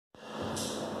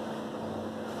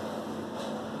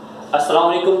अस्सलाम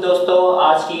वालेकुम दोस्तों,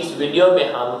 आज की इस वीडियो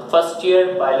में हम first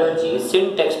year biology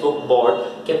Sindh text book board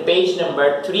के पेज नंबर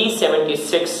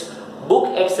 376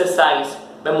 बुक एक्सरसाइज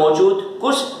में मौजूद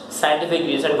कुछ साइंटिफिक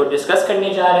रीजन को डिस्कस करने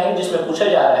जा रहे हैं, जिसमें पूछा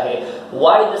जा रहा है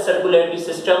why the circulatory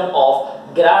system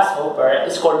of grasshopper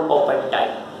is called open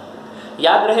type.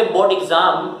 याद रहे, बोर्ड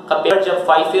एग्जाम का पेपर जब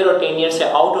 5 ईयर और 10 ईयर से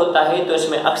आउट होता है तो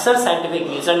इसमें अक्सर साइंटिफिक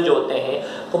रीजन जो होते हैं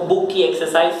वो बुक की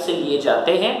एक्सरसाइज से लिए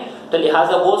जाते हैं। तो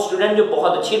लिहाजा वो स्टूडेंट जो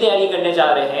बहुत अच्छी तैयारी करने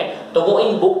जा रहे हैं तो वो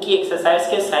इन बुक की एक्सरसाइज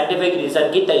के साइंटिफिक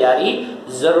रीजन की तैयारी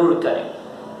जरूर करें।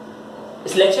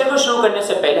 इस लेक्चर को शुरू करने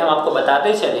से पहले हम आपको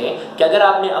बताते चले कि अगर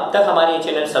आपने अब तक हमारे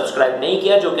चैनल सब्सक्राइब नहीं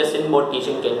किया, जो कि सिंध बोर्ड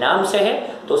टीचिंग के नाम से है,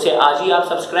 तो उसे आज ही आप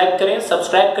सब्सक्राइब करें।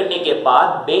 सब्सक्राइब करने के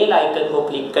बाद बेल आइकन को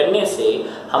क्लिक करने से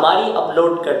हमारी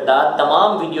अपलोड करदा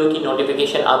तमाम वीडियो की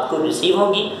नोटिफिकेशन आपको रिसीव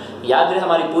होगी। याद रहे,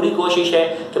 हमारी पूरी कोशिश है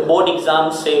कि बोर्ड एग्जाम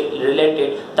से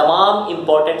रिलेटेड तमाम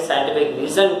इंपॉर्टेंट साइंटिफिक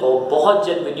रीजन को बहुत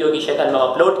जल्द वीडियो की शक्ल में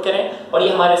अपलोड करें। और ये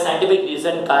हमारे साइंटिफिक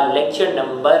रीजन का लेक्चर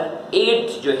नंबर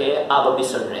 8 जो है आप अभी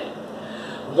सुन रहे हैं।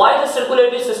 Why the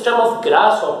circulatory system of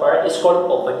grasshopper is called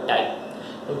open type?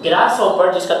 Grasshopper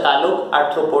जिसका ताल्लुक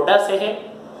आर्थ्रोपोडा से है,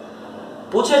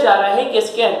 पूछा जा रहा है कि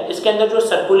इसके अंदर जो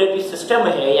सर्कुलेटरी सिस्टम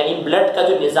है यानी ब्लड का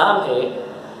जो निजाम है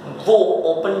वो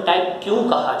ओपन टाइप क्यों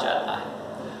कहा जाता है।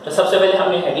 तो सबसे पहले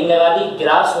हमने हेडिंग लगा दी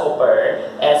grasshopper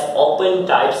as open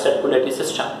type circulatory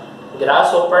system.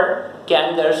 Grasshopper के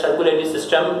अंदर सर्कुलेटरी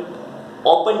सिस्टम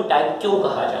ओपन टाइप क्यों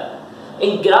कहा जाता है।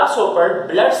 In grasshopper,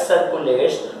 blood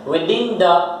circulates within the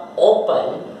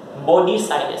open body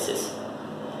sinuses.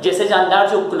 जैसे जानदार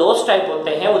जो क्लोज टाइप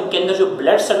होते हैं उनके अंदर जो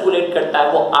ब्लड सर्कुलेट करता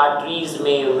है वो आर्टरीज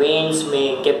में, वेन्स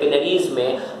में, कैपिलरीज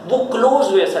में वो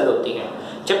क्लोज वेसल होती हैं,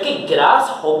 जबकि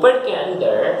ग्रास हॉपर के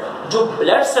अंदर जो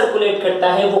ब्लड सर्कुलेट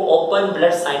करता है वो ओपन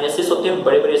ब्लड साइनसेस होते हैं,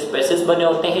 बड़े बड़े स्पेसेस बने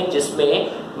होते हैं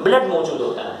जिसमें ब्लड मौजूद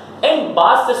होता है एंड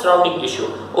बास द सराउंडिंग टिश्यू।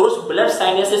 और उस ब्लड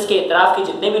साइनसेस के इतराफ के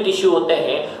जितने भी टिश्यू होते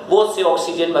हैं वो उससे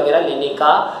ऑक्सीजन वगैरह लेने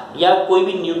का या कोई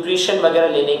भी न्यूट्रिशन वगैरह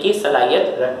लेने की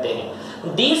सलाहियत रखते हैं।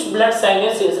 These blood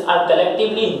sinuses are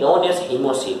collectively known as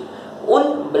hemocoel. उन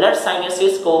ब्लड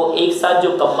साइनसेस को एक साथ जो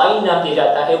कंबाइन नाम दिया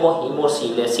जाता है वो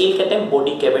हीमोसील है। सील कहते हैं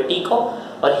बॉडी कैविटी को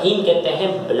और हीम कहते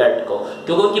हैं ब्लड को,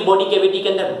 क्योंकि उनकी बॉडी कैविटी के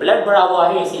अंदर ब्लड भरा हुआ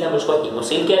है इसीलिए हम उसको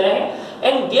हीमोसील कह रहे हैं।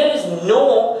 And there is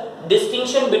no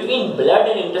distinction between blood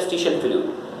and interstitial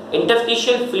fluid.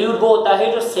 Interstitial fluid वो होता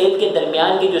है जो सेल के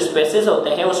दरमियान के जो स्पेसेस होते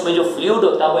हैं उसमें जो फ्लूइड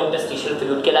होता है वो इंटरस्टिशियल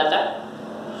फ्लूइड कहलाता है।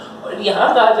 और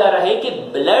यहाँ कहा जा रहा है कि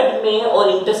ब्लड में और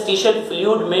इंटरस्टिशियल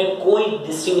फ्लूइड में कोई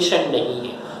डिस्टिंक्शन नहीं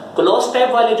है। क्लोज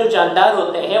टाइप वाले जो जानदार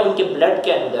होते हैं उनके ब्लड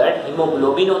के अंदर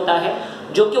हीमोग्लोबिन होता है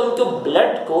जो कि उनके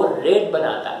ब्लड को रेड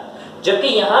बनाता है, जबकि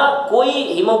यहाँ कोई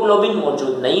हीमोग्लोबिन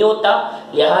मौजूद नहीं होता।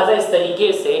 लिहाजा इस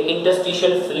तरीके से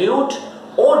इंटरस्टिशियल फ्लूइड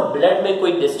और ब्लड में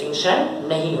कोई डिस्टिंक्शन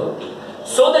नहीं होती।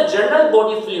 So the general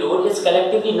body fluid is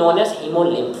collectively known as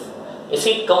haemolymph.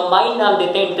 इसे कंबाइन नाम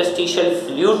देते हैं इंटरस्टिशियल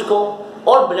फ्लूइड को,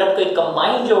 और ब्लड को एक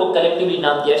कंबाइन जो कलेक्टिवली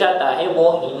नाम दिया जाता है वो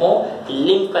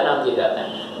हीमोलिम्फ का नाम दिया जाता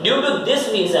है। Due to this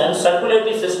reason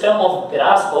circulatory system of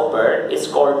grasshopper is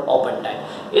called open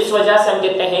type. इस वजह से हम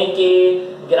कहते हैं कि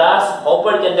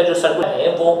ग्रासहॉपर के अंदर जो सर्कुलेटर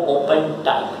है वो ओपन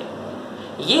टाइप है।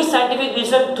 ये साइंटिफिक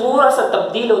रीजन थोड़ा सा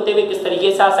तब्दील होते हुए किस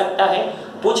तरीके से आ सकता है,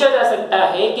 पूछा जा सकता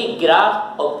है कि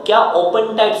क्या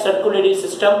ओपन टाइप सर्कुलेटरी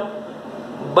सिस्टम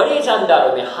बड़े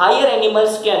जानदारों में, हायर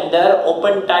एनिमल्स के अंदर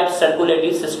ओपन टाइप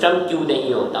सर्कुलेटरी सिस्टम क्यों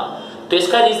नहीं होता। तो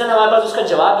इसका रीजन हमारे पास उसका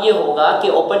जवाब ये होगा कि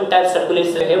ओपन टाइप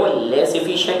सर्कुलेटरी सिस्टम है वो लेस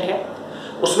एफिशिएंट है।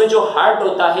 उसमें जो हार्ट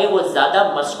होता है वो ज्यादा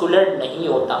मस्कुलर नहीं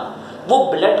होता, वो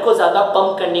ब्लड को ज्यादा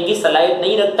पंप करने की सलाहियत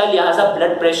नहीं रखता, लिहाजा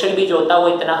ब्लड प्रेशर भी जो होता है वो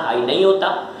इतना हाई नहीं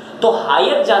होता। तो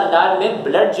हायर जानदार में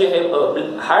ब्लड जो है,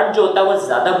 हार्ट जो होता है वो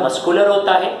ज्यादा मस्कुलर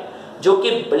होता है जो कि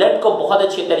ब्लड को बहुत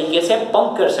अच्छे तरीके से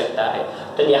पंप कर सकता है।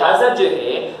 तो लिहाजा जो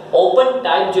है ओपन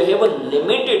टाइप जो है वो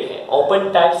लिमिटेड है, open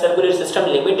type circulatory system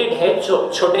limited है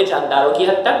छोटे जानदारों की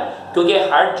हद तक, क्योंकि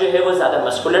हार्ट जो है वो ज्यादा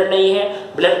मस्कुलर नहीं है,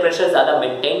 ब्लड प्रेशर ज्यादा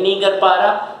मेंटेन नहीं कर पा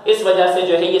रहा। इस वजह से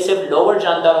जो है ये सिर्फ लोअर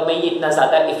जानदारों में ये इतना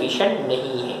ज्यादा एफिशिएंट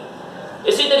नहीं है।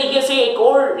 इसी तरीके से एक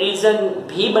और रीजन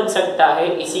भी बन सकता है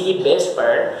इसी की बेस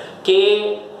पर कि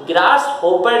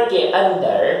ग्रासहॉपर के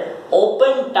अंदर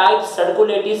ओपन टाइप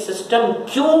सर्कुलेटरी सिस्टम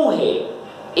क्यों है,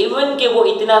 इवन कि वो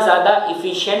इतना ज्यादा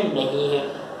एफिशिएंट नहीं है।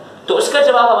 तो इसका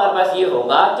जवाब हमारे पास ये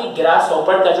होगा कि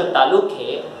ग्रासहॉपर का जो ताल्लुक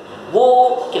है वो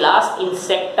क्लास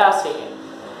इंसेक्टा से है,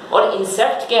 और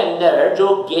इंसेक्ट के अंदर जो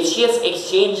गैसियस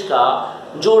एक्सचेंज का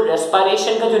जो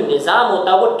रेस्पिरेशन का जो निज़ाम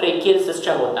होता है वो ट्रेकियल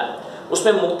सिस्टम होता है।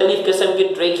 उसमें मुख्तलिफ किस्म की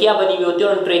ट्रेकिया बनी हुई होती है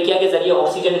और उन ट्रेकिया के जरिए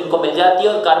ऑक्सीजन इनको मिल जाती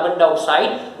है और कार्बन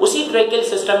डाइऑक्साइड उसी ट्रेकियल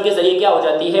सिस्टम के जरिए क्या हो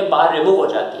जाती है, बाहर रिमूव हो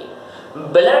जाती है।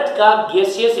 ब्लड का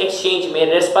गैसियस एक्सचेंज में,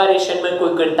 रेस्पिरेशन में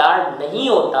कोई किरदार नहीं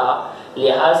होता,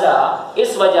 लिहाजा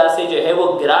इस वजह से जो है वो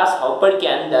ग्रास हॉपर के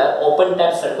अंदर ओपन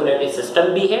टाइप सर्कुलेटरी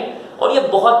सिस्टम भी है और ये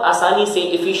बहुत आसानी से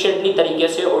इफिशिएंटली तरीके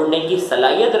से उड़ने की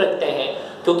सलाहियत रखते हैं,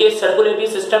 क्योंकि सर्कुलेटरी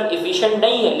सिस्टम इफिशिएंट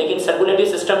नहीं है, लेकिन सर्कुलेटरी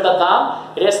सिस्टम का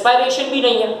काम रेस्पिरेशन भी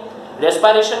नहीं है।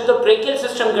 रेस्पिरेशन तो ट्रेकियल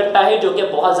सिस्टम करता है जो कि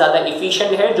बहुत ज़्यादा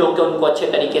इफिशिएंट है, जो कि उनको अच्छे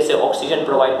तरीके से ऑक्सीजन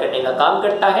प्रोवाइड करने का काम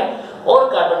करता है और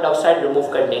कार्बन डाइऑक्साइड रिमूव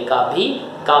करने का भी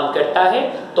काम करता है।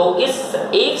 तो इस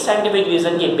एक साइंटिफिक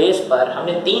रीजन के बेस पर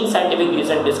हमने 3 साइंटिफिक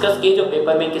रीजन डिस्कस किए जो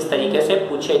पेपर में किस तरीके से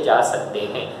पूछे जा सकते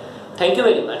हैं। Thank you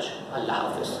very much. अल्लाह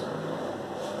हाफिज़।